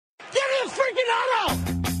freaking auto!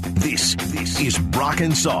 This is Brock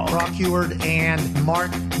and Salk. Brock Huard and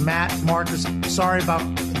Marcus. Sorry about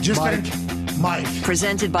Mike.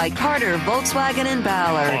 Presented by Carter, Volkswagen, and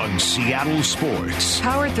Ballard. On Seattle Sports.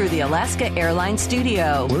 Powered through the Alaska Airlines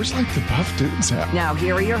Studio. Where's like the buff dudes at? Now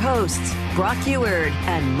here are your hosts, Brock Huard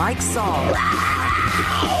and Mike Salk.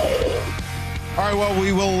 All right, well,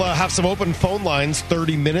 we will have some open phone lines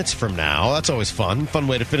 30 minutes from now. That's always fun. Fun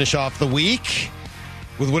way to finish off the week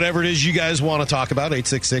with whatever it is you guys want to talk about.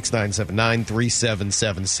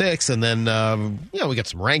 866-979-3776. And then, we got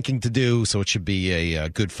some ranking to do, so it should be a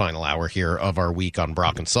good final hour here of our week on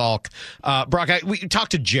Brock and Salk. Brock, we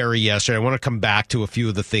talked to Jerry yesterday. I want to come back to a few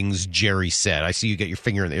of the things Jerry said. I see you get your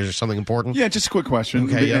finger in there. Is there something important? Yeah, just a quick question.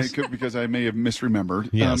 Okay, yes. Because I may have misremembered.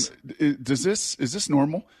 Yes. Is this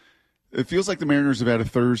normal? It feels like the Mariners have had a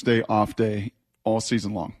Thursday off day all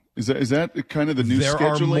season long. Is that kind of the new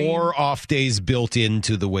scheduling? There are more off days built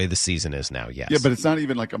into the way the season is now, yes. Yeah, but it's not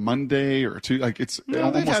even like a Monday or two. Like it's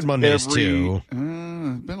they've had Mondays too.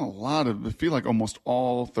 Been a lot of. I feel like almost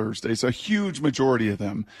all Thursdays. A huge majority of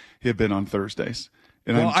them have been on Thursdays.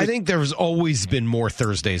 And I think there's always been more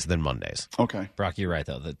Thursdays than Mondays. Okay. Brock, you're right,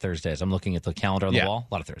 though. The Thursdays. I'm looking at the calendar on the wall.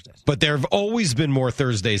 A lot of Thursdays. But there have always been more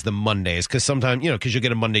Thursdays than Mondays because sometimes, because you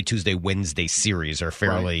get a Monday, Tuesday, Wednesday series are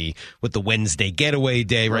fairly with the Wednesday getaway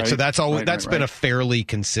day, right? So that's always been a fairly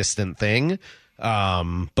consistent thing.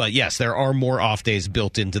 But yes, there are more off days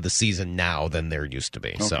built into the season now than there used to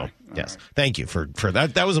be. Okay. So yes, thank you for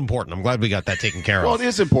that. That was important. I'm glad we got that taken care of. Well, it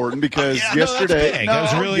is important because yesterday that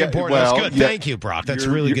was really important. That's good. Thank you, Brock. That's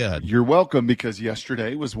really good. You're welcome because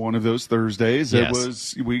yesterday was one of those Thursdays.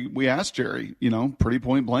 Yes. It was we asked Jerry, pretty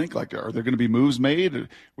point blank, like, are there going to be moves made? Are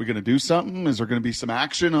we going to do something? Is there going to be some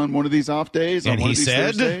action on one of these off days? And he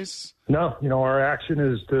said, Thursdays? No, our action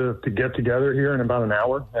is to get together here in about an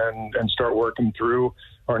hour and start working through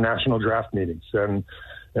our national draft meetings. And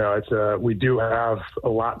we do have a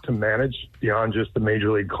lot to manage beyond just the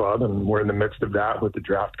Major League Club, and we're in the midst of that with the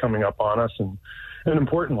draft coming up on us, and an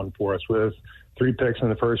important one for us with 3 picks in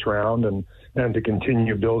the first round and to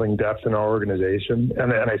continue building depth in our organization.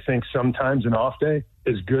 And I think sometimes an off day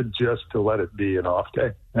is good just to let it be an off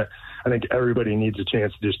day. I think everybody needs a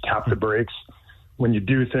chance to just tap the brakes. When you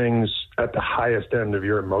do things at the highest end of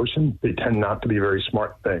your emotion, they tend not to be very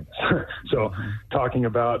smart things. So talking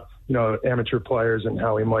about, amateur players and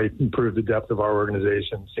how we might improve the depth of our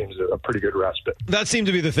organization seems a pretty good respite. That seemed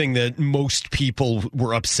to be the thing that most people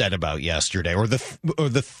were upset about yesterday, or the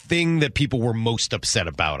thing that people were most upset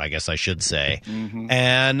about, I guess I should say. Mm-hmm.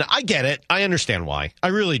 And I get it. I understand why. I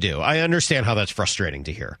really do. I understand how that's frustrating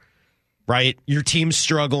to hear. Right? Your team's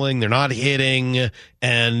struggling. They're not hitting.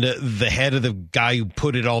 And the head of the guy who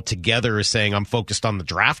put it all together is saying, I'm focused on the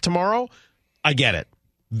draft tomorrow. I get it.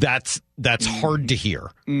 That's hard to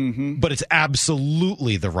hear. Mm-hmm. But it's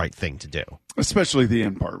absolutely the right thing to do. Especially the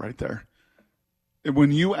end part right there.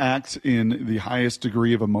 When you act in the highest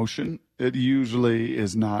degree of emotion, it usually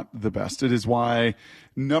is not the best. It is why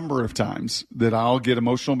number of times that I'll get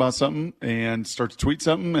emotional about something and start to tweet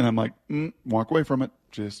something, and I'm like, walk away from it.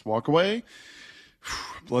 Just walk away.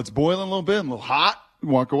 Blood's boiling a little bit, a little hot.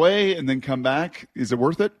 Walk away and then come back. Is it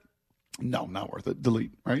worth it? No, not worth it.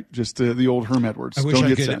 Delete, right? Just the old Herm Edwards. I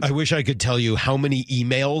wish I could tell you how many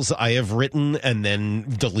emails I have written and then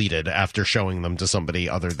deleted after showing them to somebody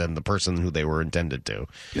other than the person who they were intended to.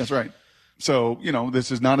 That's right. So,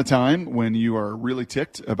 this is not a time when you are really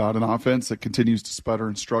ticked about an offense that continues to sputter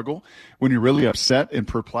and struggle, when you're really upset and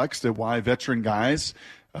perplexed at why veteran guys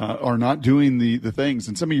are not doing the things.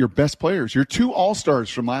 And some of your best players, your 2 all-stars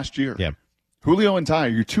from last year, Julio and Ty,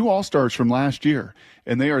 your 2 all-stars from last year,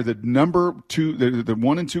 and they are the number 2, the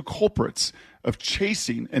 1 and 2 culprits of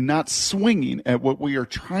chasing and not swinging at what we are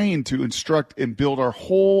trying to instruct and build our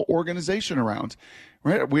whole organization around.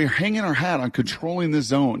 Right? We're hanging our hat on controlling the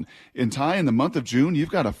zone. In Ty, in the month of June, you've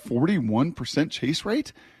got a 41% chase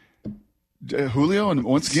rate. Julio, and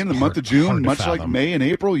once again, in the month of June, much like May and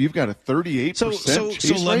April, you've got a 38%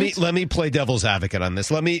 chase rate. Let me play devil's advocate on this.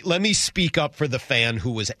 Let me speak up for the fan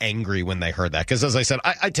who was angry when they heard that, because as I said,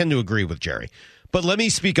 I tend to agree with Jerry. But let me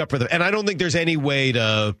speak up for them, and I don't think there's any way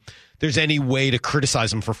to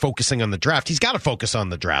criticize him for focusing on the draft. He's got to focus on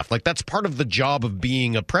the draft. Like, that's part of the job of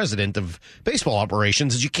being a president of baseball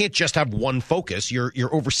operations. Is you can't just have one focus. You're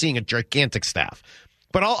overseeing a gigantic staff.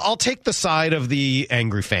 But I'll take the side of the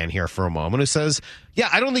angry fan here for a moment who says, yeah,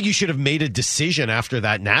 I don't think you should have made a decision after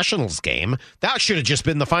that Nationals game. That should have just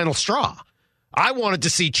been the final straw. I wanted to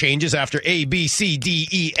see changes after A, B, C, D,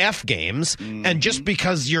 E, F games. And just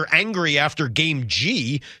because you're angry after game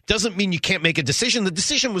G doesn't mean you can't make a decision. The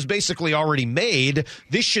decision was basically already made.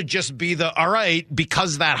 This should just be all right,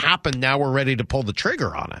 because that happened, now we're ready to pull the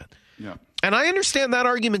trigger on it. Yeah. And I understand that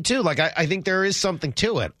argument, too. Like, I think there is something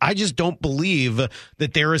to it. I just don't believe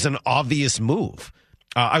that there is an obvious move.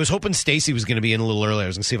 I was hoping Stacey was going to be in a little early. I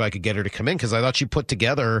was going to see if I could get her to come in, because I thought she put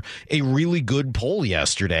together a really good poll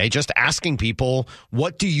yesterday, just asking people,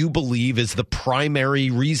 what do you believe is the primary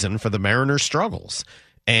reason for the Mariners' struggles?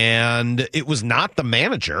 And it was not the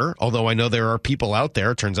manager, although I know there are people out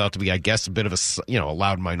there, it turns out to be, I guess, a bit of a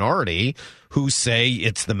loud minority, who say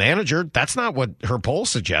it's the manager. That's not what her poll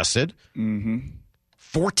suggested.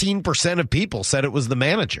 14% of people said it was the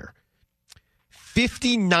manager.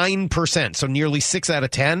 59%, so nearly 6 out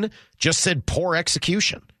of 10, just said poor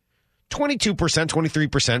execution. 22%,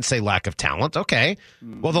 23% say lack of talent. Okay.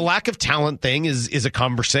 Well, the lack of talent thing is a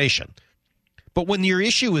conversation. But when your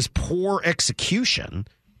issue is poor execution,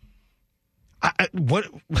 what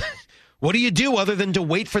do you do other than to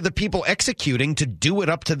wait for the people executing to do it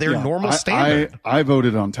up to their normal standard? I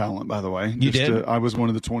voted on talent, by the way. You did? I was one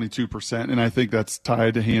of the 22%, and I think that's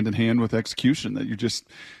tied hand in hand with execution, that you just,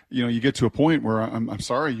 you get to a point where I'm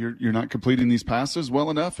sorry, you're not completing these passes well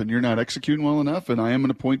enough, and you're not executing well enough, and I am going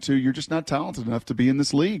to point to you're just not talented enough to be in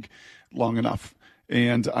this league long enough.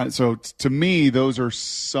 And so to me, those are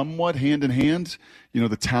somewhat hand in hand.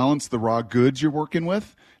 The talent's the raw goods you're working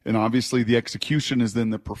with. And obviously the execution is then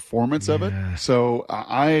the performance of it. So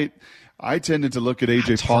I tended to look at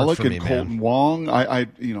AJ Pollock and Colton Wong.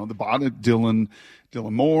 The bottom, Dylan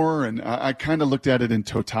Moore, and I kind of looked at it in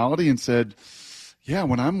totality and said, yeah,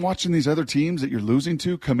 when I'm watching these other teams that you're losing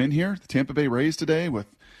to come in here, the Tampa Bay Rays today with,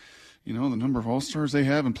 the number of all-stars they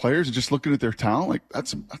have and players, and just looking at their talent, like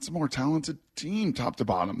that's a more talented team top to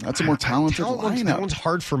bottom. That's a more talented lineup. That one's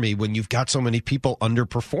hard for me when you've got so many people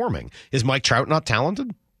underperforming. Is Mike Trout not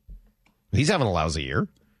talented? He's having a lousy year.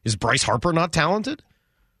 Is Bryce Harper not talented?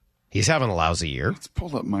 He's having a lousy year. Let's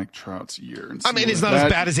pull up Mike Trout's year. And it's not as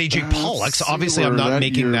bad as AJ Pollock's. Obviously, I'm not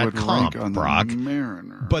making that comp, Brock.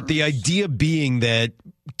 But the idea being that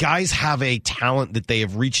guys have a talent that they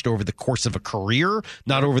have reached over the course of a career,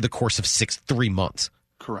 not over the course of 3 months.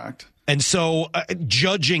 Correct. And so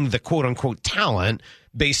judging the quote-unquote talent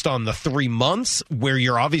based on the 3 months where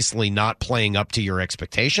you're obviously not playing up to your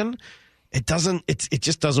expectation, it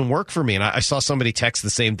just doesn't work for me. And I saw somebody text the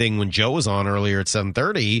same thing when Joe was on earlier at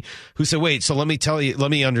 7:30, who said, wait, so let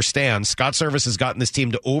me understand. Scott Service has gotten this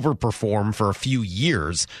team to overperform for a few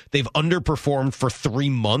years. They've underperformed for 3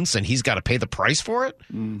 months, and he's got to pay the price for it?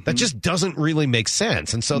 Mm-hmm. That just doesn't really make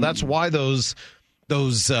sense. And so that's why those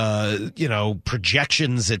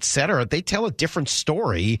projections, et cetera, they tell a different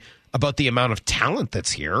story about the amount of talent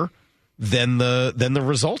that's here than the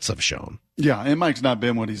results have shown. Yeah, and Mike's not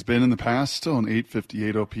been what he's been in the past. Still an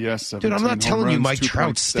 858 OPS, 17 Dude, I'm not telling runs, you Mike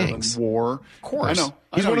Trout stinks. WAR. Of course. I know.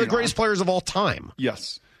 He's one of the greatest players of all time.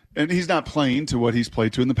 Yes. And he's not playing to what he's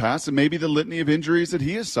played to in the past, and maybe the litany of injuries that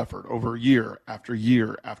he has suffered over year after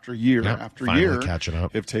year after year after year catching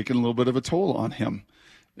up have taken a little bit of a toll on him.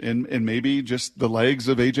 And maybe just the legs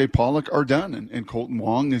of AJ Pollock are done, and Colton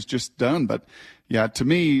Wong is just done. But yeah, to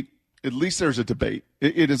me, at least there's a debate.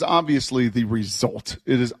 It is obviously the result.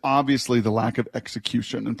 It is obviously the lack of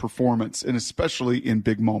execution and performance, and especially in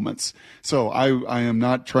big moments. So I am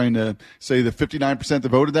not trying to say the 59% that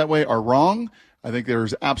voted that way are wrong. I think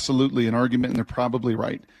there's absolutely an argument, and they're probably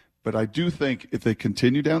right. But I do think if they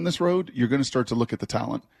continue down this road, you're going to start to look at the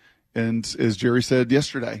talent. And as Jerry said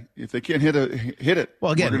yesterday, if they can't hit it,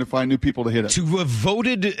 well, again, we're going to find new people to hit it. To have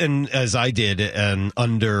voted, and as I did, and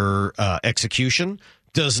under execution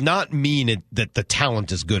does not mean that the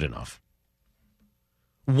talent is good enough.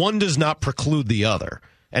 One does not preclude the other.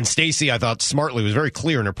 And Stacey, I thought smartly, was very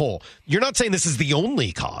clear in her poll. You're not saying this is the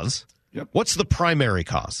only cause. Yep. What's the primary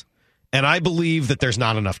cause? And I believe that there's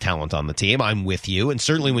not enough talent on the team. I'm with you. And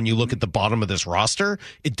certainly when you look at the bottom of this roster,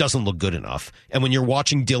 it doesn't look good enough. And when you're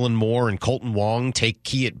watching Dylan Moore and Colton Wong take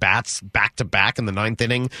key at bats back-to-back in the ninth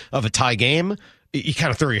inning of a tie game, you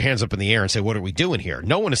kind of throw your hands up in the air and say, what are we doing here?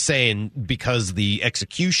 No one is saying because the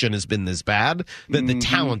execution has been this bad that the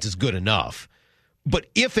talent is good enough. But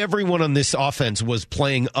if everyone on this offense was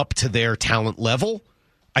playing up to their talent level,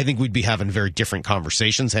 I think we'd be having very different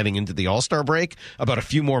conversations heading into the All-Star break about a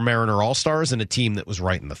few more Mariner All-Stars and a team that was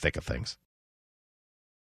right in the thick of things.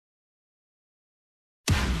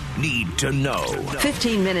 Need to know.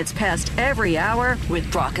 15 minutes past every hour with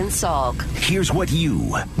Brock and Salk. Here's what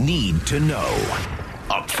you need to know.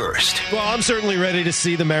 up first. Well, I'm certainly ready to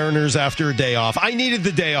see the Mariners after a day off. I needed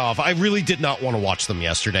the day off. I really did not want to watch them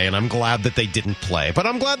yesterday, and I'm glad that they didn't play. But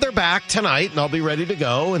I'm glad they're back tonight, and I'll be ready to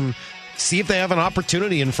go and see if they have an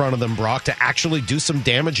opportunity in front of them, Brock, to actually do some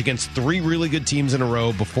damage against three really good teams in a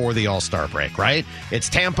row before the All-Star break, right? It's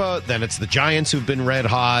Tampa, then it's the Giants who've been red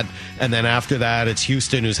hot, and then after that, it's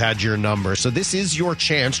Houston who's had your number. So this is your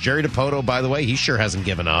chance. Jerry Dipoto, by the way, he sure hasn't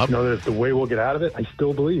given up. You know, that the way we'll get out of it, I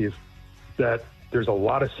still believe that there's a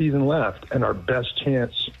lot of season left, and our best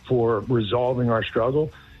chance for resolving our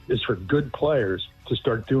struggle is for good players to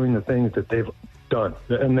start doing the things that they've done,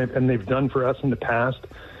 and they've done for us in the past.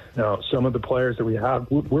 Now, some of the players that we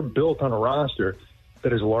have, we're built on a roster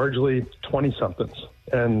that is largely 20-somethings,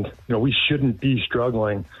 and you know we shouldn't be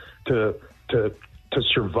struggling to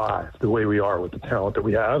survive the way we are with the talent that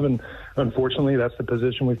we have, and unfortunately, that's the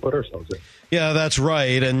position we've put ourselves in. Yeah, that's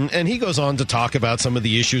right, and he goes on to talk about some of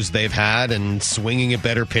the issues they've had, and swinging at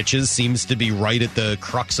better pitches seems to be right at the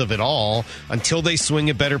crux of it all. Until they swing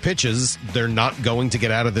at better pitches, they're not going to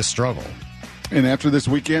get out of this struggle. And after this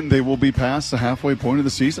weekend, they will be past the halfway point of the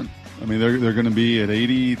season. I mean, they're going to be at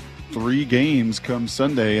 83 games come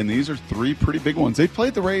Sunday, and these are three pretty big ones. They've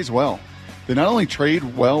played the Rays well. They not only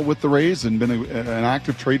trade well with the Rays and been an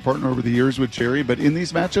active trade partner over the years with Jerry, but in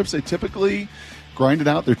these matchups, they typically grind it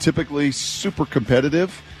out. They're typically super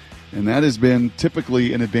competitive, and that has been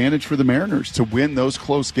typically an advantage for the Mariners to win those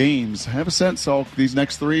close games. I have a sense, Salk, these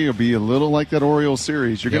next three will be a little like that Orioles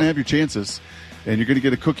series. You're going to have your chances. And you're going to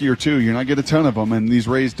get a cookie or two. You're not going to get a ton of them. And these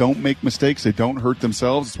Rays don't make mistakes. They don't hurt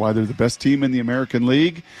themselves. That's why they're the best team in the American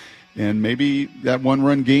League. And maybe that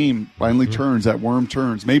one-run game finally turns. That worm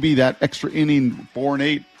turns. Maybe that extra inning, 4 and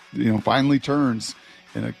 8, finally turns.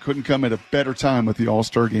 And it couldn't come at a better time with the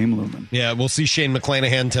All-Star game looming. Yeah, we'll see Shane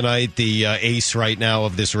McClanahan tonight, the ace right now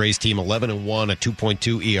of this Rays team, 11-1, a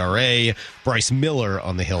 2.2 ERA. Bryce Miller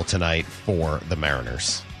on the hill tonight for the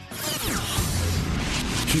Mariners.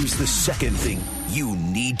 Here's the second thing you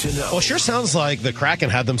need to know. Well, sure sounds like the Kraken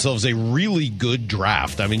had themselves a really good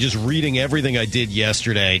draft. I mean, just reading everything I did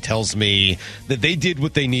yesterday tells me that they did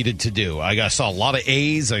what they needed to do. I saw a lot of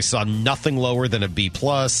A's. I saw nothing lower than a B+.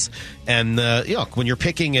 And, when you're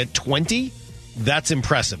picking at 20, that's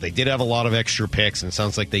impressive. They did have a lot of extra picks, and it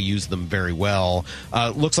sounds like they used them very well.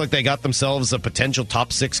 Looks like they got themselves a potential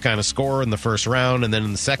top 6 kind of scorer in the first round, and then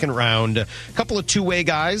in the second round, a couple of two-way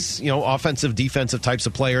guys, offensive, defensive types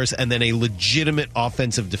of players, and then a legitimate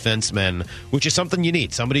offensive defenseman, which is something you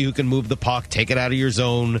need. Somebody who can move the puck, take it out of your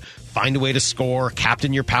zone, find a way to score,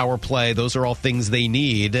 captain your power play. Those are all things they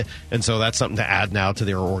need, and so that's something to add now to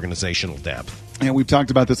their organizational depth. And we've talked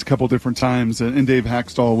about this a couple different times, and Dave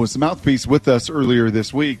Hackstall was the mouthpiece with us earlier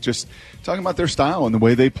this week, just talking about their style and the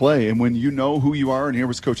way they play. And when you know who you are, and here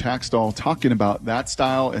was Coach Hackstall talking about that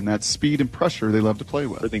style and that speed and pressure they love to play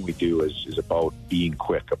with. Everything we do is about being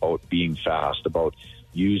quick, about being fast, about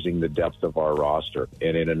using the depth of our roster.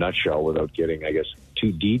 And in a nutshell, without getting,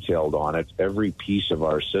 too detailed on it, every piece of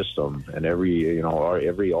our system and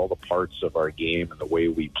all the parts of our game and the way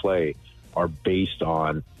we play are based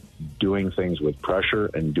on doing things with pressure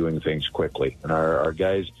and doing things quickly. And our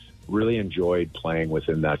guys really enjoyed playing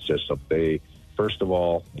within that system. They, first of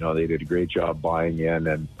all, they did a great job buying in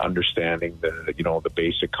and understanding the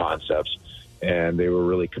basic concepts, and they were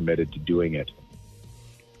really committed to doing it.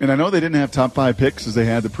 And I know they didn't have top 5 picks as they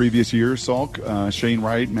had the previous year, Salk, Shane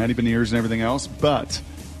Wright, Matty Beniers, and everything else, but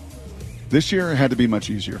this year had to be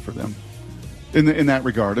much easier for them in that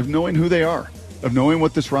regard of knowing who they are, of knowing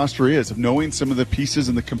what this roster is, of knowing some of the pieces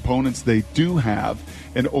and the components they do have.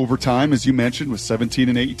 And over time, as you mentioned, with 17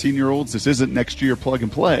 and 18-year-olds, this isn't next year plug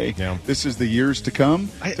and play. Yeah. This is the years to come.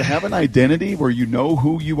 To have an identity where you know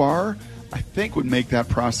who you are, I think would make that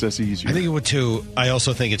process easier. I think it would, too. I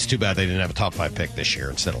also think it's too bad they didn't have a top 5 pick this year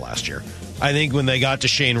instead of last year. I think when they got to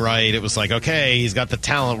Shane Wright, it was like, okay, he's got the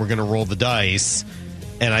talent, we're going to roll the dice.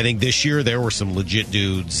 And I think this year there were some legit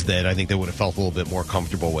dudes that I think they would have felt a little bit more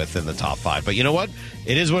comfortable with in the top 5. But you know what?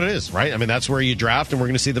 It is what it is, right? I mean, that's where you draft, and we're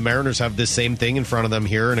going to see the Mariners have this same thing in front of them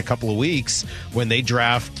here in a couple of weeks when they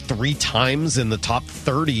draft 3 times in the top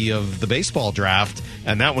 30 of the baseball draft,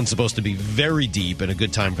 and that one's supposed to be very deep and a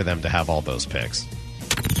good time for them to have all those picks.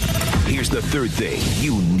 Here's the third thing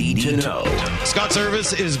you need to know. Scott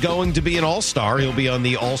Service is going to be an all-star. He'll be on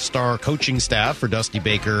the all-star coaching staff for Dusty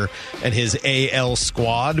Baker and his AL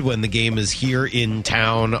squad when the game is here in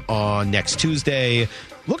town on next Tuesday.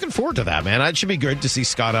 Looking forward to that, man. It should be good to see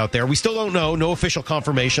Scott out there. We still don't know. No official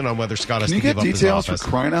confirmation on whether Scott has to give up his office. Can you get details for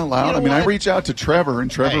crying out loud? I reach out to Trevor,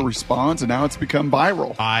 and Trevor responds, and now it's become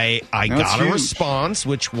viral. I got a response,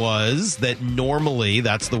 which was that normally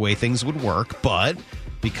that's the way things would work, but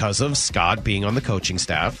because of Scott being on the coaching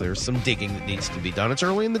staff. There's some digging that needs to be done. It's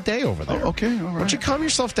early in the day over there. Oh, okay, all right. Why don't you calm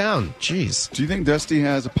yourself down? Jeez. Do you think Dusty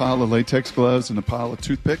has a pile of latex gloves and a pile of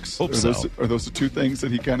toothpicks? Hope Are those the two things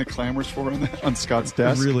that he kind of clamors for on Scott's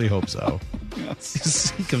desk? I really hope so. Yes.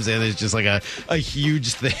 He comes in, there's just like a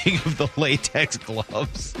huge thing of the latex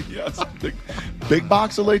gloves. Yes, big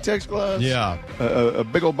box of latex gloves. Yeah, a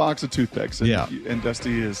big old box of toothpicks. And, yeah, and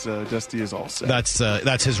Dusty is all set.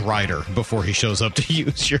 That's his rider before he shows up to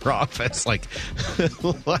use your office, like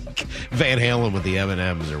Van Halen with the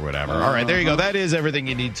M&Ms or whatever. All right, there you go. That is everything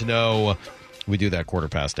you need to know. We do that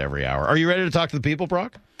 1:15 every hour. Are you ready to talk to the people,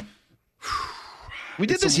 Brock? We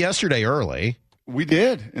did this yesterday early. We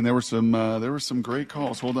did, and there were some great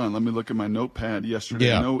calls. Hold on, let me look at my notepad yesterday.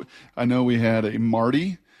 Yeah. I know we had a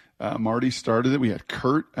Marty. Marty started it. We had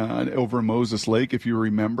Kurt over Moses Lake, if you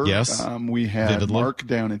remember. Yes. We had vividly. Mark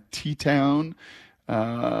down at T-Town.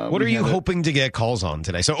 What are you hoping to get calls on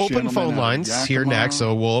today? So open phone lines here next.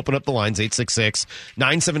 So we'll open up the lines,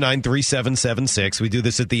 866-979-3776. We do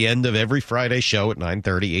this at the end of every Friday show at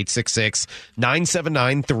 9:30,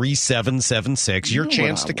 866-979-3776. Your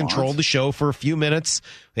chance to control the show for a few minutes.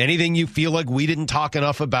 Anything you feel like we didn't talk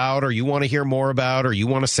enough about, or you want to hear more about, or you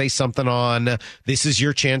want to say something on, this is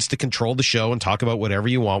your chance to control the show and talk about whatever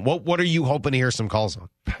you want. What are you hoping to hear some calls on?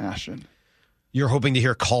 Passion. You're hoping to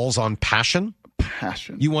hear calls on passion?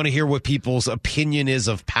 Passion. You want to hear what people's opinion is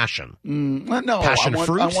of passion? No, passion I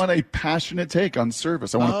fruit? want a passionate take on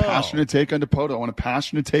service. I want a passionate take on Dipoto. I want a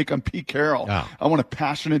passionate take on Pete Carroll. Oh. I want a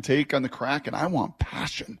passionate take on the Kraken. I want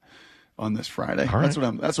passion on this Friday. All right. That's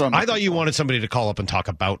what I'm. I thought you wanted somebody to call up and talk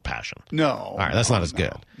about passion. No. All right, that's not as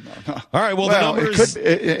good. No. All right, well, the numbers.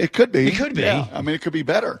 It could be. It could be. Yeah. I mean, it could be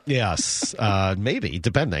better. Yes, maybe,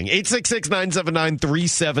 depending.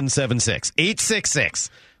 866-979-3776.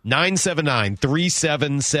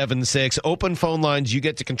 866-979-3776. Open phone lines. You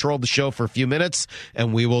get to control the show for a few minutes,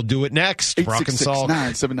 and we will do it next. Brock and Salk.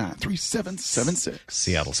 866-979-3776.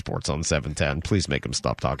 Seattle Sports on 710. Please make them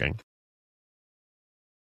stop talking.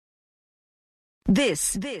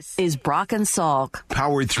 This is Brock and Salk.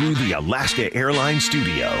 Powered through the Alaska Airlines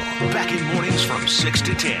studio. Back in mornings from 6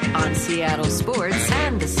 to 10. On Seattle Sports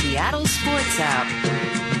and the Seattle Sports app.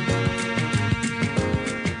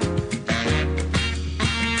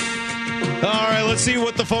 All right, let's see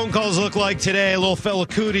what the phone calls look like today. A little fella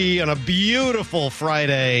cootie on a beautiful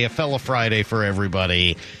Friday, a fella Friday for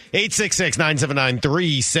everybody.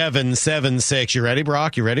 866-979-3776. You ready,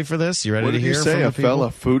 Brock? You ready for this? You ready what to hear you say, from the a fella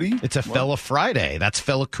people? foodie? It's a fella Friday. That's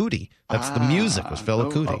Fela Kuti. That's the music was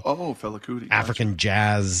Fela Kuti. Fela Kuti. African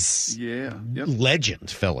jazz legend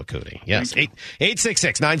Fela Kuti. Yes.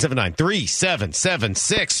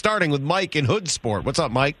 866-979-3776. Starting with Mike in Hoodsport. What's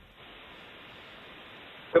up, Mike?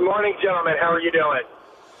 Good morning, gentlemen. How are you doing?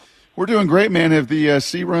 We're doing great, man. Have the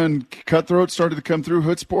C-Run cutthroats started to come through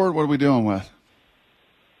Hoodsport? What are we doing with?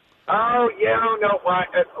 Oh, yeah, no.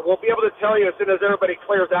 We'll be able to tell you as soon as everybody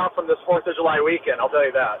clears out from this 4th of July weekend. I'll tell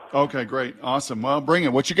you that. Okay, great. Awesome. Well, bring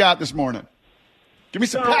it. What you got this morning? Give me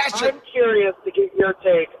some passion. I'm curious to get your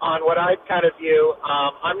take on what I kind of view.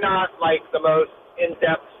 I'm not like the most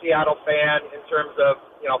in-depth Seattle fan in terms of,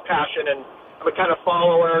 passion, and I'm a kind of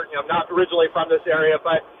follower. I'm not originally from this area,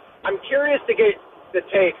 but I'm curious to get the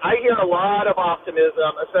take. I hear a lot of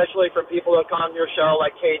optimism, especially from people that come on your show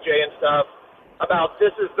like KJ and stuff, about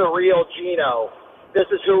this is the real Gino. This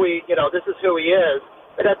is who he is.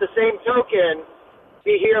 But at the same token,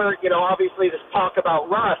 we hear, obviously this talk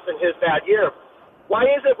about Russ and his bad year. Why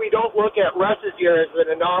is it we don't look at Russ's year as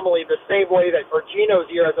an anomaly the same way that for Gino's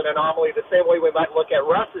year as an anomaly, the same way we might look at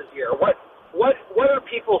Russ's year? What are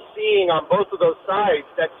people seeing on both of those sides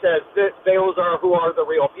that says that those are who are the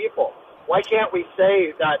real people? Why can't we say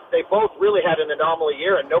that they both really had an anomaly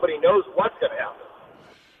year and nobody knows what's going to happen?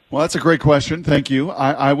 Well, that's a great question. Thank you.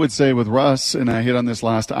 I would say with Russ, and I hit on this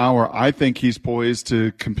last hour, I think he's poised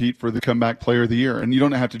to compete for the comeback player of the year. And you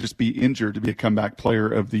don't have to just be injured to be a comeback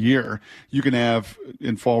player of the year. You can have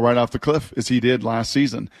and fall right off the cliff as he did last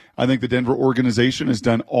season. I think the Denver organization has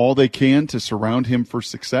done all they can to surround him for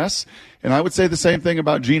success. And I would say the same thing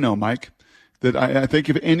about Gino, Mike. That I think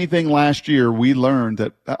if anything last year, we learned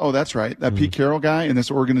that, that's right, that Pete Carroll guy in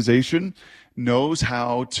this organization knows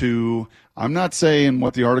how to, I'm not saying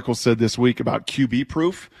what the article said this week about QB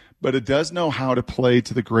proof, but it does know how to play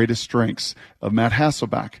to the greatest strengths of Matt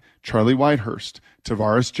Hasselbeck, Charlie Whitehurst,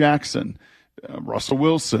 Tavares Jackson, Russell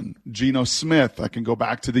Wilson, Geno Smith. I can go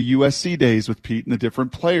back to the USC days with Pete and the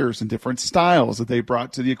different players and different styles that they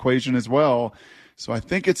brought to the equation as well. So I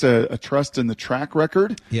think it's a trust in the track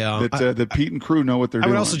record that Pete and crew know what they're doing.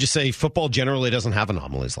 I would also just say football generally doesn't have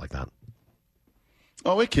anomalies like that.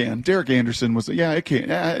 Oh, it can. Derek Anderson was, it can.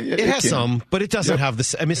 It has some, but it doesn't have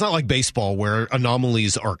this. I mean, it's not like baseball where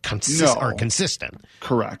anomalies are consistent.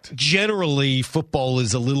 Correct. Generally, football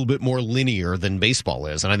is a little bit more linear than baseball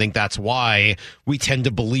is, and I think that's why we tend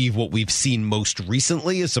to believe what we've seen most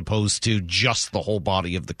recently as opposed to just the whole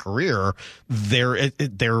body of the career.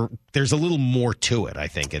 There's a little more to it, I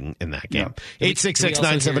think, in that game.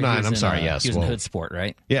 866-979. I'm sorry, yes. He was in Hood Sport,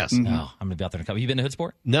 right? Yes. Mm-hmm. Oh, I'm going to be out there in a couple. Have you been to Hood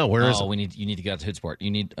Sport? No, where is it? You need to go out to Hood Sport. You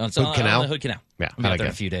need Hood Canal? Hood Canal. Yeah, I'm out there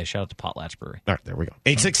in a few days. Shout out to Potlatch Brewery. All right, there we go.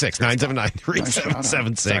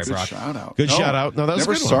 866-979-3776. Sorry, shout out. Good shout out. No, that was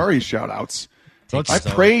never a good sorry one. shout outs. I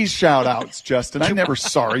praise shout outs, Justin. I never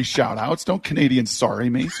sorry shout outs. Don't Canadian sorry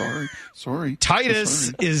me. Sorry.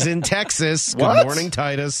 Titus is in Texas. Good What? morning,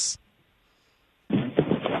 Titus.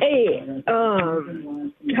 Hey,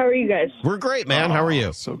 how are you guys? We're great, man. How are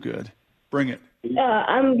you? So good. Bring it.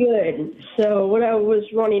 I'm good. So what I was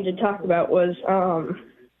wanting to talk about was,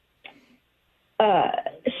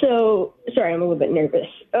 so sorry, I'm a little bit nervous.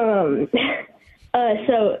 So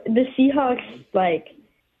the Seahawks,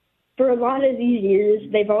 for a lot of these years,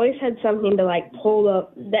 they've always had something to pull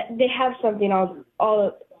up. That they have something all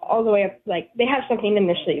the way up. They have something in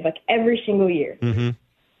their sleeve, every single year. Mm-hmm.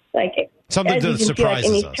 Something that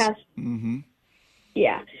surprises us. Mm-hmm.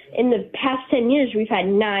 Yeah. In the past 10 years, we've had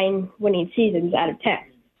 9 winning seasons out of 10,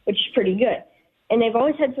 which is pretty good. And they've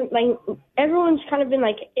always had something, everyone's kind of been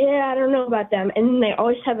I don't know about them. And then they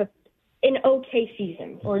always have an okay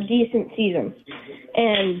season or a decent season.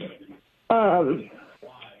 And I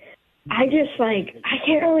just, I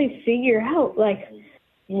can't really figure out,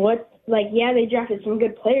 they drafted some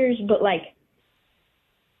good players, but,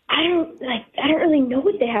 I don't really know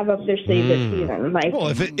what they have up their sleeve this season. Well,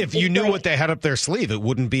 if you knew what they had up their sleeve, it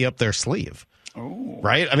wouldn't be up their sleeve. Oh.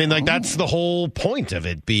 Right? I mean, that's the whole point of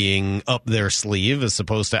it being up their sleeve as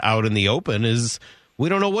opposed to out in the open is we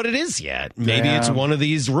don't know what it is yet. Maybe it's one of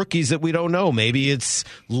these rookies that we don't know. Maybe it's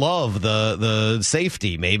Love, the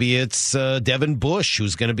safety. Maybe it's Devin Bush,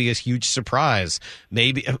 who's going to be a huge surprise.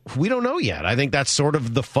 Maybe we don't know yet. I think that's sort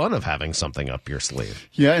of the fun of having something up your sleeve.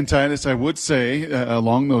 Yeah, and Titus, I would say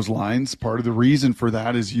along those lines, part of the reason for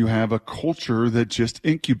that is you have a culture that just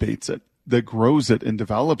incubates it, that grows it and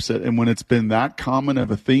develops it. And when it's been that common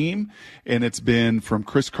of a theme, and it's been from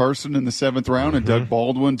Chris Carson in the 7th round and Doug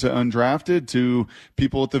Baldwin to undrafted to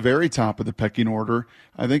people at the very top of the pecking order,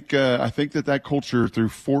 I think that culture through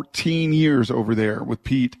 14 years over there with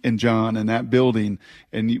Pete and John and that building,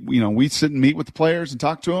 and we sit and meet with the players and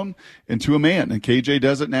talk to them, and to a man, and KJ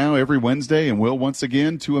does it now every Wednesday, and will once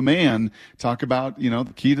again to a man talk about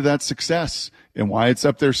the key to that success and why it's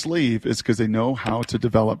up their sleeve is because they know how to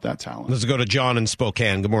develop that talent. Let's go to John in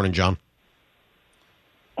Spokane. Good morning, John.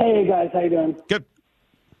 Hey guys, how you doing? Good.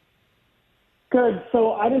 Good.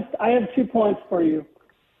 So I have 2 points for you.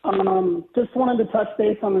 Just wanted to touch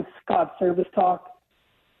base on the Scott Service talk.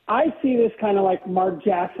 I see this kind of like Mark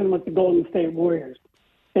Jackson with the Golden State Warriors.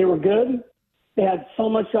 They were good. They had so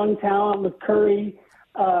much young talent with Curry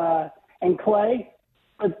and Clay.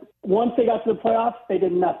 But once they got to the playoffs, they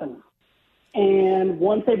did nothing. And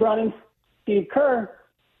once they brought in Steve Kerr,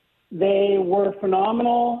 they were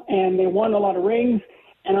phenomenal, and they won a lot of rings.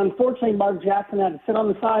 And unfortunately, Mark Jackson had to sit on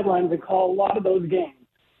the sidelines and call a lot of those games.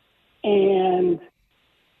 And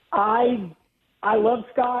I love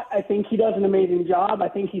Scott. I think he does an amazing job. I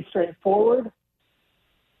think he's straightforward.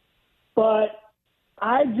 But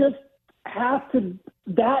I just have to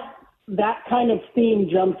that kind of theme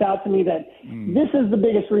jumps out to me that this is the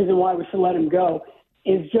biggest reason why we should let him go,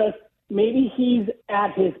 is just maybe he's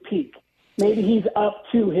at his peak. Maybe he's up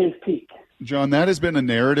to his peak. John, that has been a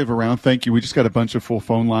narrative around. Thank you. We just got a bunch of full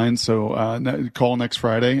phone lines, so call next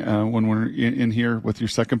Friday when we're in here with your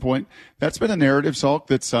second point. That's been a narrative, Salk,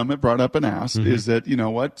 that some have brought up and asked, is that,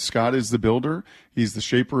 Scott is the builder. He's the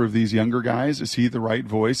shaper of these younger guys. Is he the right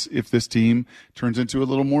voice if this team turns into a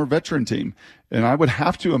little more veteran team? And I would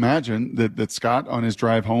have to imagine that Scott, on his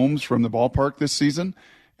drive homes from the ballpark this season,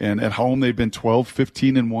 and at home, they've been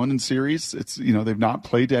 12-15-1 in series. It's, they've not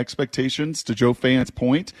played to expectations. To Joe Fan's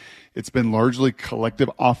point, it's been largely collective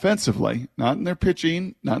offensively, not in their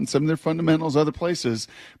pitching, not in some of their fundamentals, other places,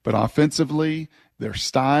 but offensively, their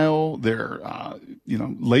style, their,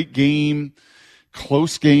 late game,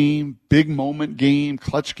 close game, big moment game,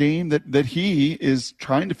 clutch game that he is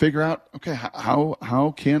trying to figure out, okay,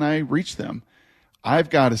 how can I reach them?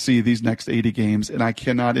 I've got to see these next 80 games, and I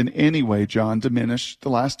cannot in any way, John, diminish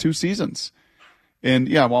the last 2 seasons. And,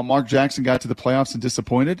 yeah, while Mark Jackson got to the playoffs and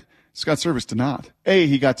disappointed, Scott Service did not. A,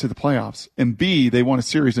 he got to the playoffs, and B, they won a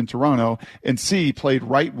series in Toronto, and C, played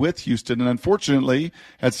right with Houston, and unfortunately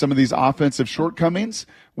had some of these offensive shortcomings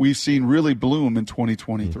we've seen really bloom in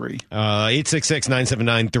 2023.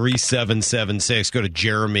 866-979-3776. Go to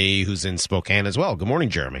Jeremy, who's in Spokane as well. Good morning,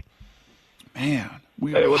 Jeremy. Man,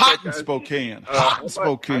 we are hot in Spokane. Hot in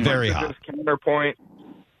Spokane. Very hot.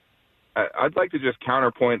 I'd like to just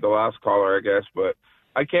counterpoint the last caller, I guess, but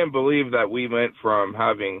I can't believe that we went from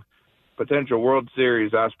having potential World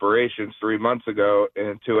Series aspirations 3 months ago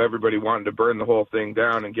and to everybody wanting to burn the whole thing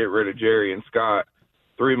down and get rid of Jerry and Scott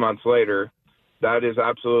 3 months later. That is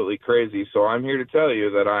absolutely crazy. So I'm here to tell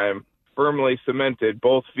you that I am firmly cemented,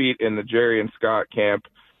 both feet in the Jerry and Scott camp.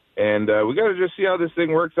 And we got to just see how this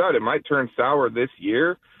thing works out. It might turn sour this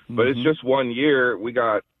year, but it's just 1 year. We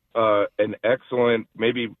got an excellent,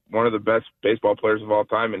 maybe one of the best baseball players of all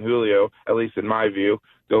time in Julio, at least in my view,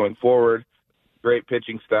 going forward. Great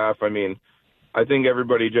pitching staff. I mean, I think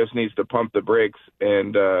everybody just needs to pump the brakes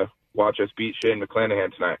and watch us beat Shane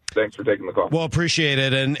McClanahan tonight. Thanks for taking the call. Well, appreciate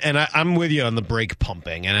it, and I'm with you on the brake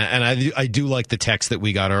pumping, and I do like the text that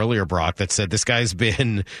we got earlier, Brock, that said this guy's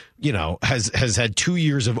been, has had 2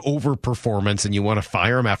 years of overperformance, and you want to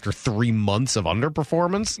fire him after 3 months of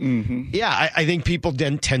underperformance. Yeah, I think people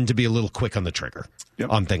tend to be a little quick on the trigger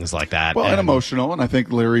on things like that. Well, and emotional, and I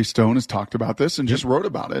think Larry Stone has talked about this and just wrote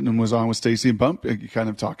about it and was on with Stacey and Bump kind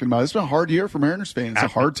of talking about it. It's been a hard year for Mariners fans. It's a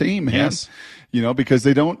hard team, man. Yes. Because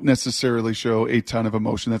they don't necessarily show a ton of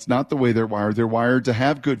emotion. That's not the way they're wired. They're wired to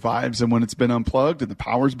have good vibes, and when it's been unplugged and the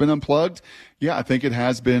power's been unplugged, I think it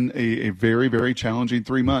has been a very, very challenging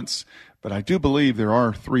 3 months. But I do believe there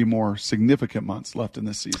are 3 more significant months left in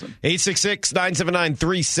this season.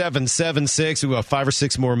 866-979-3776. We've got 5 or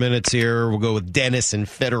 6 more minutes here. We'll go with Dennis in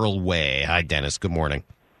Federal Way. Hi, Dennis. Good morning.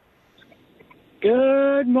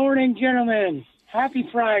 Good morning, gentlemen. Happy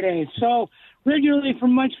Friday. So, originally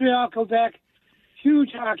from Montreal, Quebec,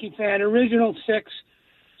 huge hockey fan, original 6.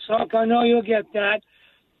 So I know you'll get that.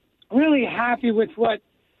 Really happy with what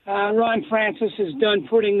Ron Francis has done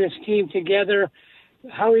putting this team together,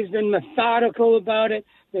 how he's been methodical about it,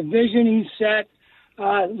 the vision he's set.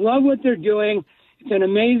 Love what they're doing. It's an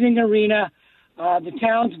amazing arena. The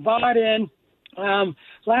town's bought in.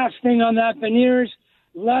 Last thing on that, Beniers,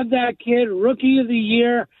 love that kid, rookie of the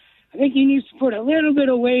year. I think he needs to put a little bit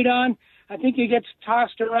of weight on. I think he gets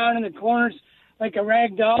tossed around in the corners like a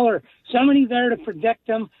rag doll or somebody there to protect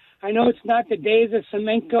him. I know it's not the days of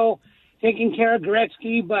Semenko taking care of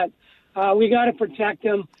Gretzky, but we got to protect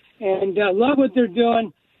him. And love what they're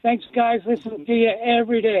doing. Thanks, guys. Listen to you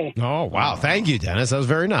every day. Oh, wow. Thank you, Dennis. That was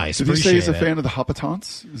very nice. Did he say he's a fan of the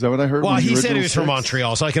Habitants? Is that what I heard? Well, he said he was from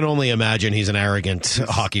Montreal, so I can only imagine he's an arrogant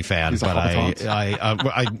hockey fan. But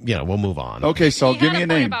we'll move on. Okay, Saul, give me a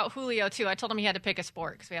name. About Julio, too. I told him he had to pick a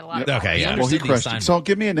sport because we had a lot of Okay, yeah. Well, he crushed it. Saul,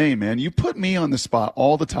 give me a name, man. You put me on the spot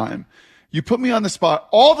all the time. You put me on the spot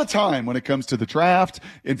all the time when it comes to the draft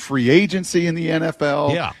and free agency in the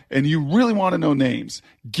NFL. Yeah. And you really want to know names.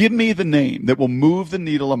 Give me the name that will move the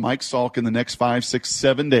needle of Mike Salk in the next 5, 6,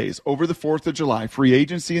 7 days. Over the 4th of July. Free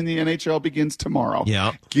agency in the NHL begins tomorrow.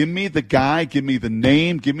 Yeah. Give me the guy. Give me the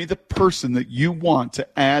name. Give me the person that you want to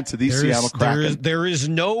add to these Seattle Kraken. There is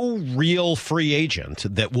no real free agent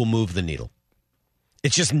that will move the needle.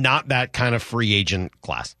 It's just not that kind of free agent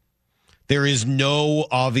class. There is no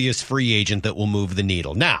obvious free agent that will move the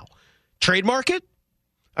needle. Now, trade market?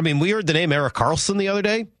 I mean, we heard the name Erik Karlsson the other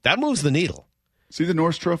day. That moves the needle. Is he the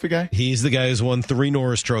Norris Trophy guy? He's the guy who's won 3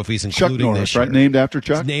 Norris trophies, including Chuck Norris, this year. right? Named after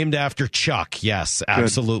Chuck? It's named after Chuck, yes.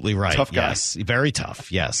 Absolutely right. Tough guy. Yes, very tough,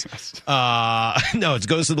 yes. No, it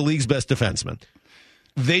goes to the league's best defenseman.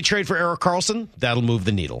 They trade for Erik Karlsson, that'll move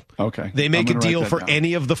the needle. Okay. They make a deal for down.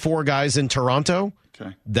 any of the 4 guys in Toronto,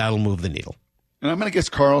 that'll move the needle. And I'm going to guess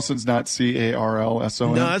Carlson's not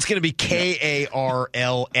Carlson. No, it's going to be Karlsson.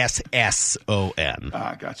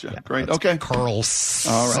 Gotcha. Yeah, great. Okay.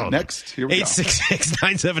 Carlson. All right. Next. Here we go.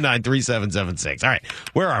 866-979-3776. All right.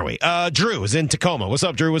 Where are we? Drew is in Tacoma. What's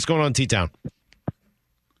up, Drew? What's going on in T-Town?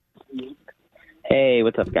 Hey,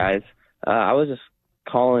 what's up, guys? I was just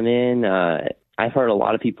calling in. I've heard a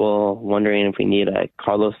lot of people wondering if we need a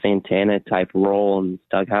Carlos Santana type role in the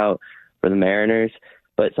dugout for the Mariners.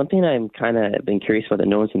 But something I'm kind of been curious about that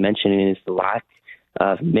no one's been mentioning is the lack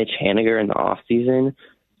of Mitch Haniger in the offseason.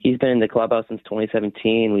 He's been in the clubhouse since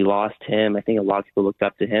 2017. We lost him. I think a lot of people looked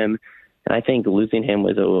up to him. And I think losing him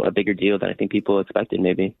was a bigger deal than I think people expected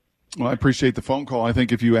maybe. Well, I appreciate the phone call. I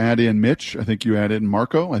think if you add in Mitch, I think you add in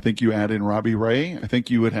Marco, I think you add in Robbie Ray, I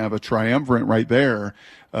think you would have a triumvirate right there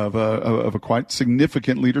of a quite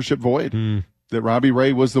significant leadership void. that Robbie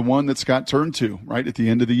Ray was the one that Scott turned to right at the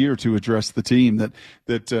end of the year to address the team.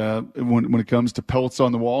 That when it comes to pelts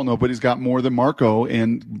on the wall, nobody's got more than Marco,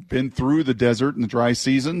 and been through the desert and the dry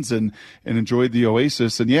seasons and enjoyed the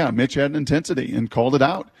oasis. And yeah, Mitch had an intensity and called it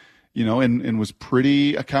out, and was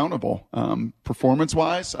pretty accountable. Performance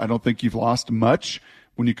wise, I don't think you've lost much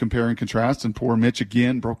when you compare and contrast. And poor Mitch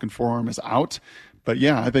again, broken forearm, is out. But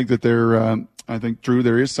yeah, I think that Drew,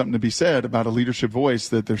 there is something to be said about a leadership voice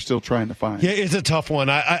that they're still trying to find. Yeah, it's a tough one.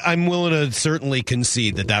 I'm willing to certainly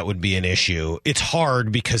concede that would be an issue. It's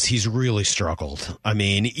hard because he's really struggled. I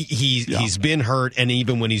mean, he's been hurt, and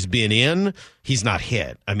even when he's been in, he's not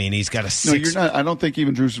hit. I mean, he's got a 6. No, you're not. I don't think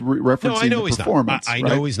even Drew's referencing the performance. I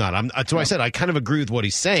know he's not. That's why I said I kind of agree with what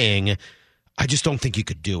he's saying. I just don't think you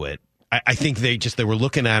could do it. I think they were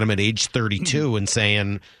looking at him at age 32 and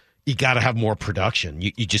saying, you got to have more production.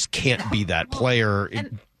 You just can't be that player.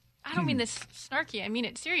 And I don't mean this snarky. I mean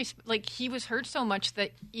it serious. Like, he was hurt so much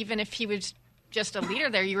that even if he was just a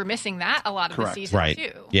leader there, you were missing that a lot of the season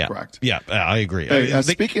too. Yeah, correct. Yeah, I agree. Hey,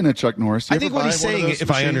 speaking of Chuck Norris, I think what he's saying,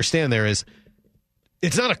 if I understand there, is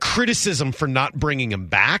it's not a criticism for not bringing him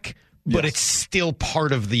back, but it's still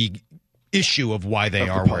part of the issue of why they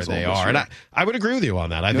are where they are. And I would agree with you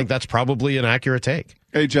on that. I think that's probably an accurate take.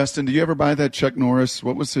 Hey, Justin, do you ever buy that Chuck Norris?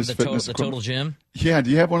 What was his fitness? The Total Gym? Yeah. Do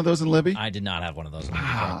you have one of those in Libby? I did not have one of those.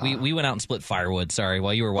 We went out and split firewood. Sorry.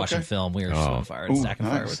 While you were watching film, we were splitting firewood, stacking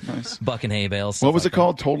firewood. Nice. Bucking hay bales. What was it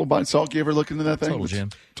called? Total by Salt? You ever look into that thing? Total Gym.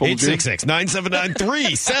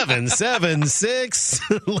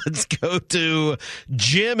 866-979-3776. Let's go to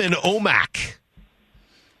Jim in Omak.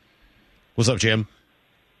 What's up, Jim?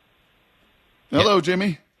 Hello,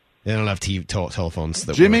 Jimmy. They don't have telephones.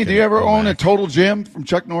 Jimmy, do you ever own a Total Gym from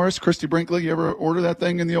Chuck Norris, Christy Brinkley? You ever order that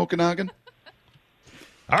thing in the Okanagan?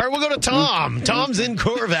 All right, we'll go to Tom. Tom's in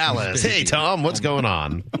Corvallis. Hey, Tom, what's going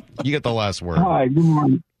on? You get the last word. Hi, good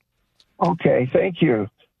morning. Okay, thank you.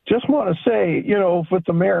 Just want to say, with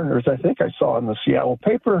the Mariners, I think I saw in the Seattle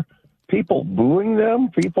paper, people booing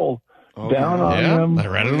them, people down on them. I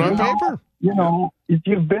read it on paper. If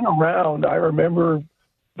you've been around, I remember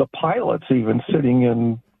the Pilots even sitting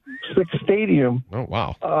in Sick's Stadium. Oh,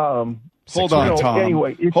 wow. Hold on, Tom.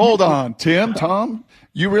 Anyway, Hold on, Tom.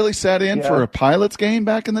 You really sat in for a Pilots game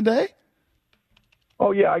back in the day?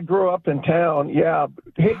 Oh, yeah. I grew up in town. Yeah.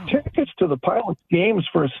 Hey, tickets to the Pilots games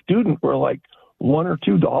for a student were like $1 or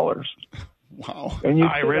 $2. Wow. And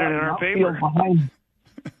I read it in our paper.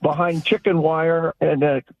 Behind chicken wire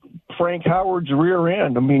and Frank Howard's rear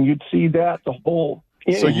end. I mean, you'd see that the whole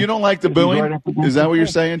inning. So you don't like the booing? Is that what you're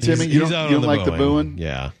saying, Timmy? You don't like the booing?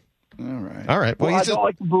 Yeah. All right. Well, I don't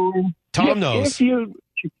like the booing. Tom knows.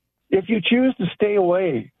 If you choose to stay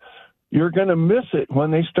away, you're going to miss it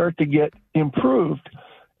when they start to get improved.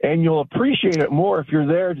 And you'll appreciate it more if you're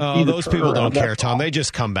there. Those people don't care, Tom. They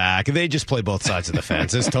just come back. They just play both sides of the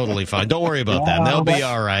fence. It's totally fine. Don't worry about them. They'll be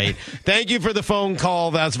all right. Thank you for the phone call.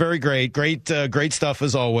 That's very great. Great stuff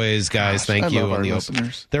as always, guys. Thank you. Love our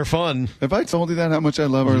listeners. They're fun. Have I told you that, how much I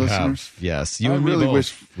love our listeners? Yes. I really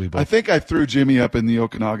wish. I think I threw Jimmy up in the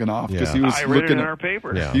Okanagan off because he was I read it in our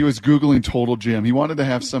paper. Yeah. He was Googling Total Gym. He wanted to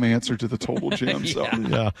have some answer to the Total Gym. So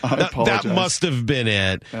I apologize. That must have been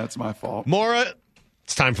it. That's my fault. Maura,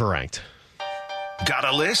 it's time for Ranked. Got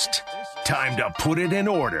a list? Time to put it in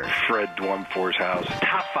order. Fred Dwumfor's house.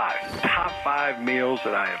 Top five meals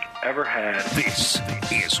that I have ever had. This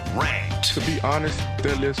is Ranked. To be honest,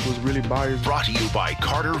 that list was really biased. Brought to you by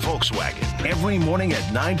Carter Volkswagen. Every morning at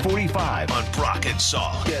 9:45 on Brock and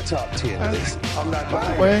Saul. Yeah, top 10 list. I'm not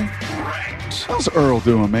By the way, how's Earl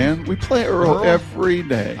doing, man? We play Earl every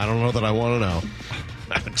day. I don't know that I want to know.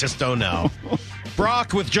 I just don't know.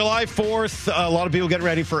 Brock, with July 4th, a lot of people getting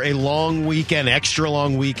ready for a long weekend, extra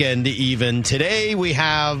long weekend even. Today we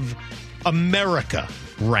have America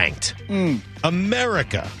ranked.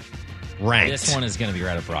 America ranked. This one is going to be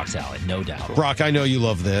right up Brock's alley, no doubt. Brock, I know you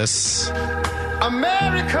love this.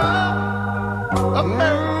 America.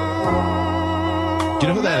 Do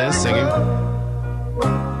you know who that is singing?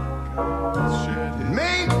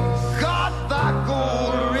 May God thy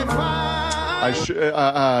gold refine.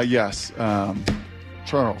 Yes.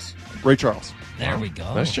 Ray Charles. There we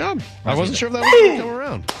go. Nice job. I wasn't sure if that was going to come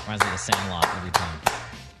around. Reminds me of the Sandlot every time.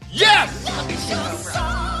 Yes!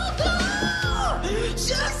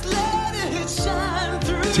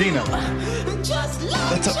 Tina. That's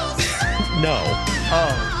no.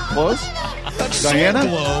 Oh, close? That's Diana? So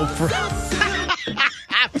Glow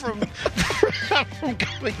from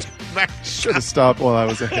coming to America. Should have stopped while I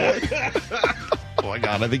was ahead. Oh my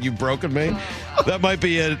God, I think you've broken me. That might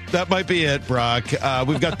be it. That might be it, Brock.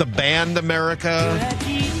 We've got the band America.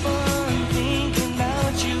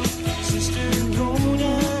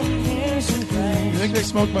 think they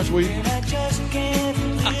smoke much weed?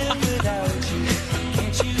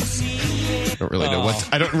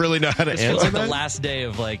 I don't really know how to This answer feels like that. the last day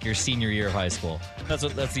of like your senior year of high school. That's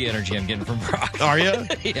the energy I'm getting from Brock. Are you?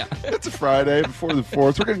 Yeah. It's a Friday before the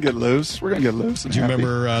 4th. We're gonna get loose. Do you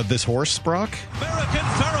remember this horse, Brock? American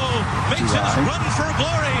Pharoah makes his run for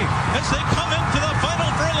glory as they come into the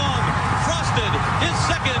final furlong. Frosted is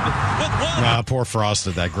second with one. Poor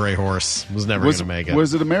Frosted, that gray horse was never going to make it.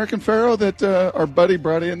 Was it American Pharoah that our buddy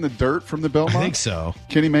brought in the dirt from the Belmont? I think so.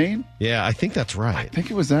 Kenny Mayne? Yeah, I think that's right. I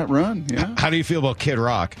think it was that run. Yeah. How do you feel about Kid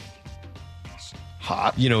Rock?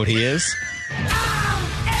 Hot. You know what he is? American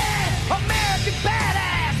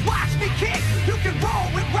badass, watch me kick. You can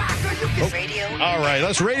roll with rock or you can radio. All right,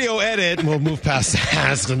 let's radio edit. We'll move past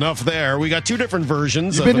that. Enough there. We got two different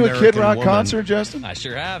versions. You been to a American Kid Rock Woman. concert, Justin? I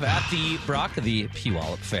sure have at the Brock the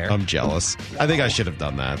Puyallup Fair. I'm jealous. I think I should have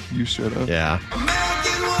done that. You should have. Yeah.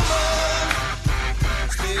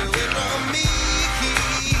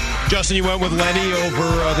 Justin, you went with Lenny over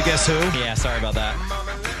the Guess Who? Yeah, sorry about that.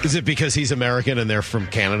 Is it because he's American and they're from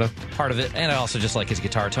Canada? Part of it, and I also just like his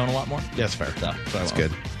guitar tone a lot more. Yeah, that's fair. So, That's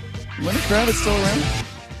good. Lenny Kravitz still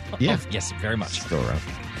around? Yeah. Oh, yes, very much. Still around.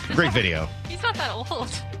 Great video. He's not that old.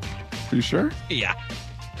 Are you sure? Yeah.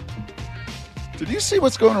 Did you see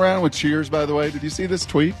what's going around with Cheers, by the way? Did you see this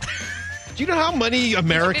tweet? Do you know how many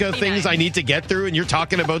America things I need to get through, and you're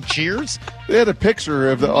talking about Cheers? They had a picture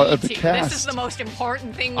of the cast. This is the most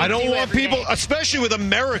important thing. I don't do want every people, day. especially with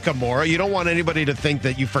America, Maura, you don't want anybody to think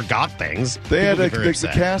that you forgot things. They had People the get very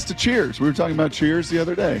upset. cast of Cheers. We were talking about Cheers the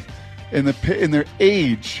other day. In their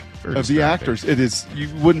age Very of the distracting. actors, it is, you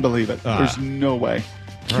wouldn't believe it. There's no way.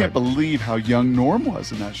 Can't Right. believe how young Norm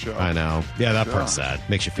was in that show. I know. Yeah, that part's Gosh. sad.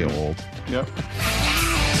 Makes you feel old. Yep.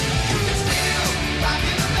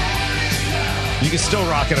 You can still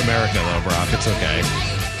rock in America, though, Brock. It's okay.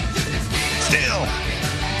 Still.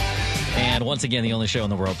 And once again, the only show in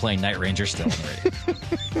the world playing Night Ranger still on the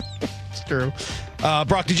radio. It's true.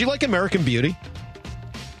 Brock, did you like American Beauty?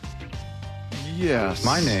 Yes.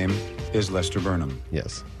 My name is Lester Burnham.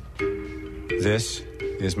 Yes. This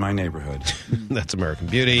is my neighborhood. That's American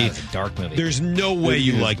Beauty. That was a dark movie. There's no way It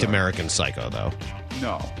you is liked dark. American Psycho, though.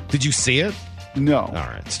 No. Did you see it? No. All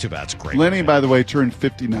right. It's too bad. It's great. Lenny, movie. by the way, turned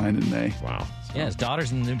 59 in May. Wow. Yeah, his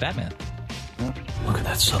daughter's in the new Batman. Look at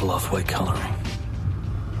that subtle off-white coloring.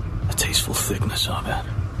 The tasteful thickness of it.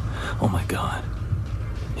 Oh my God.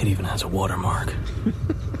 It even has a watermark.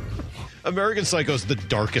 American Psycho is the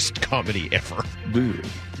darkest comedy ever. Dude.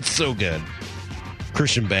 It's so good.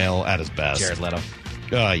 Christian Bale at his best. Jared Leto.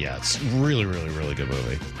 Yeah, it's really, really, really good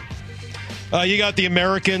movie. You got The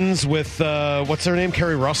Americans with, what's her name?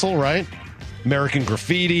 Kerry Russell, right? American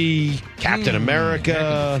Graffiti, Captain America,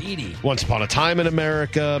 American Graffiti. Once Upon a Time in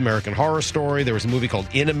America, American Horror Story. There was a movie called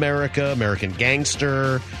In America, American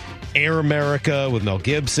Gangster, Air America with Mel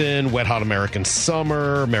Gibson, Wet Hot American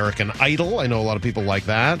Summer, American Idol. I know a lot of people like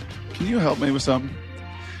that. Can you help me with something?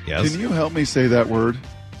 Yes. Can you help me say that word?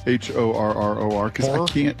 Horror? Because I Horror?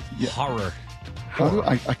 can't. Yeah. Horror. How do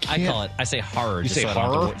I can't. I call it. I say horror. You just say so I don't have to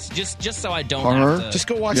horror? wor- just so I don't Horror? have to. Just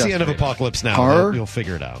go watch Yes. the end of Apocalypse Now. Horror? You'll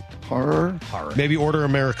figure it out. Horror? horror. Maybe order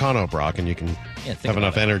Americano, Brock, and you can Yeah, think have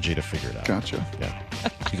enough about it. energy to figure it out. Gotcha. Yeah.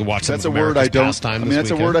 You can watch some That's of a word I America's don't. pastime I mean, this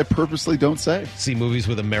that's a weekend. word I purposely don't say. See movies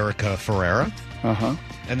with America Ferrera. Uh huh.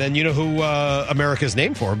 And then you know who America's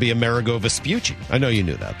named for? It'd be Amerigo Vespucci. I know you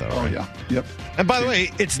knew that, though. Oh right? yeah. Yep. And by the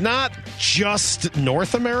way, it's not just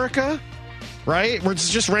North America, right? We're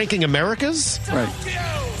just ranking Americas. Right.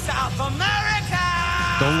 South America.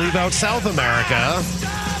 Don't leave out South America.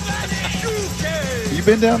 You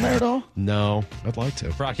been down there at all? No, I'd like to.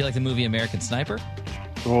 Brock, you like the movie American Sniper?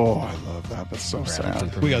 Oh, I love that. That's so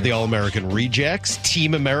sad. We got the All-American Rejects,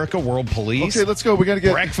 Team America, World Police. Okay, let's go. We got to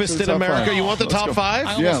get Breakfast to the in top America. five. You want the Let's top go. five?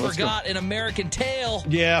 I Yeah, almost let's go. forgot an American Tale.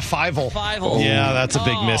 Yeah, Fievel. Fievel. Yeah, that's a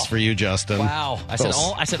big Oh. miss for you, Justin. Wow. I said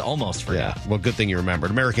Those- I said almost forgot. Yeah, well, good thing you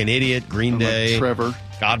remembered. American Idiot, Green I'm like Day, Trevor.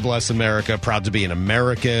 God Bless America, Proud to be an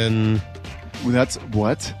American. Well, that's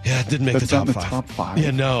what? Yeah, it didn't make That's the top not in the five. top five?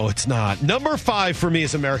 Yeah, no, it's not. Number 5 for me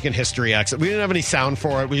is American History X. We didn't have any sound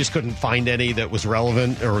for it. We just couldn't find any that was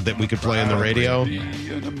relevant or that we could play on the radio. Be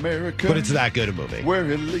an American, But it's that good a movie.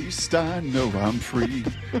 where at least I know I'm free.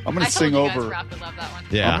 I'm going I to sing told you guys over. Rob would love that one.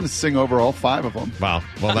 Yeah. I'm going to sing over all 5 of them. Wow.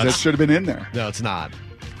 Well, That that's should have been in there. no, it's not.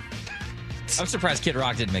 I'm surprised Kid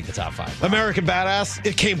Rock didn't make the top 5. American Badass.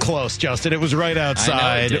 It came close, Justin. It was right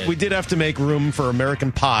outside. did. We did have to make room for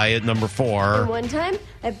American Pie at number 4. One time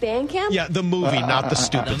at band camp, Yeah, the movie, not the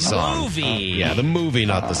stupid The song. movie. Yeah, the movie,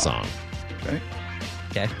 not the song. Okay.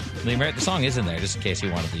 Okay. The song is in there, just in case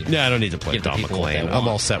you wanted to. Yeah, I don't need to play Don McLean. I'm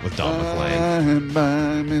all set with Don McLean.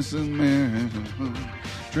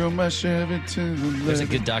 Drove my Chevy to the There's a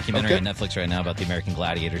good documentary on Netflix right now about the American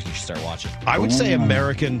Gladiators. You should start watching. I would say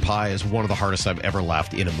American Pie is one of the hardest I've ever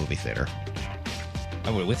laughed in a movie theater. I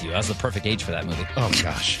would with you. I was the perfect age for that movie. Oh, my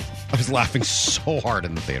gosh. I was laughing so hard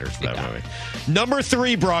in the theaters for that movie. Number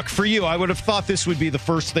 3, Brock, for you. I would have thought this would be the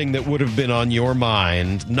first thing that would have been on your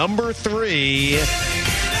mind. Number 3.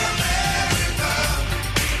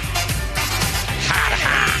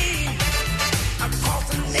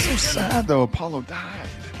 So sad, though. Apollo died.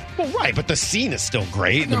 Well, right, but the scene is still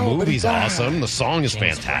great. The movie's awesome. The song is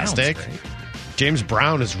fantastic. James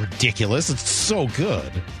Brown is ridiculous. It's so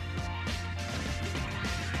good.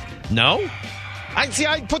 No? I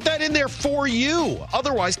put that in there for you.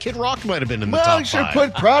 Otherwise, Kid Rock might have been in the top 5. You should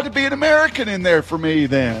put Proud to Be an American in there for me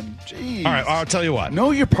then. Jeez. All right, I'll tell you what.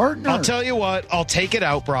 Know your partner. I'll tell you what. I'll take it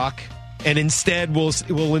out, Brock, and instead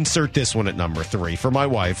we'll insert this one at number 3 for my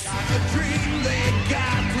wife.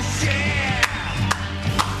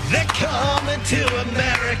 They're coming to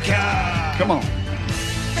America. Come on.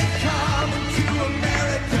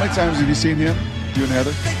 How many times have you seen him? You and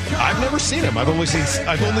Heather? I've never seen him. I've only seen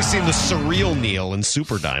the Surreal Neil in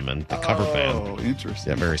Super Diamond, the cover band. Oh,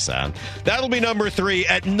 interesting. Yeah, very sad. That'll be number 3.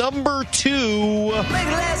 At number 2. You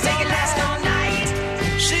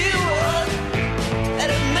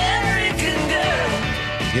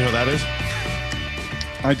know who that is?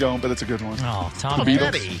 I don't, but it's a good one. Oh, Tom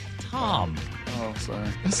Petty. Tom. Oh, sorry.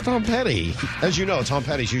 It's Tom Petty. As you know, Tom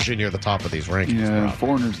Petty's usually near the top of these rankings. Yeah, Rob.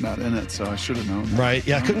 Foreigner's not in it, so I should have known. Right.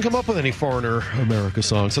 Yeah, I couldn't come up with any Foreigner America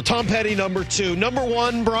songs. So Tom Petty, number 2. Number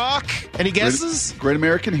 1, Brock. Any guesses? Great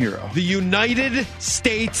American Hero. The United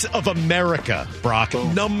States of America, Brock.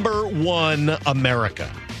 Boom. Number 1,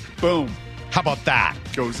 America. Boom. How about that?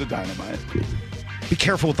 Goes the dynamite. Be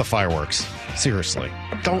careful with the fireworks. Seriously.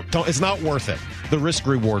 Don't. It's not worth it. The risk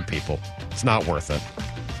reward, people. It's not worth it.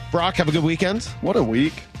 Brock, have a good weekend. What a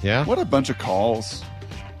week. Yeah? What a bunch of calls.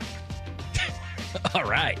 All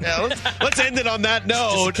right. Yeah, let's end it on that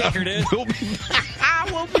note.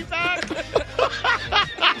 We'll be back.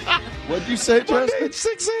 What'd you say, Justin? It's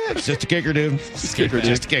 6-6. Just a kicker, dude. Just a kicker,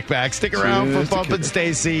 Just a kickback. Stick around Just for Bump and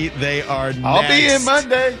Stacy. They are next. I'll be in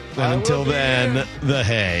Monday. And until then, the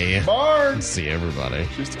hay. Barnes. See you, everybody.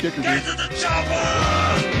 Just a kicker, dude. Get to the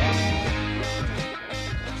chopper!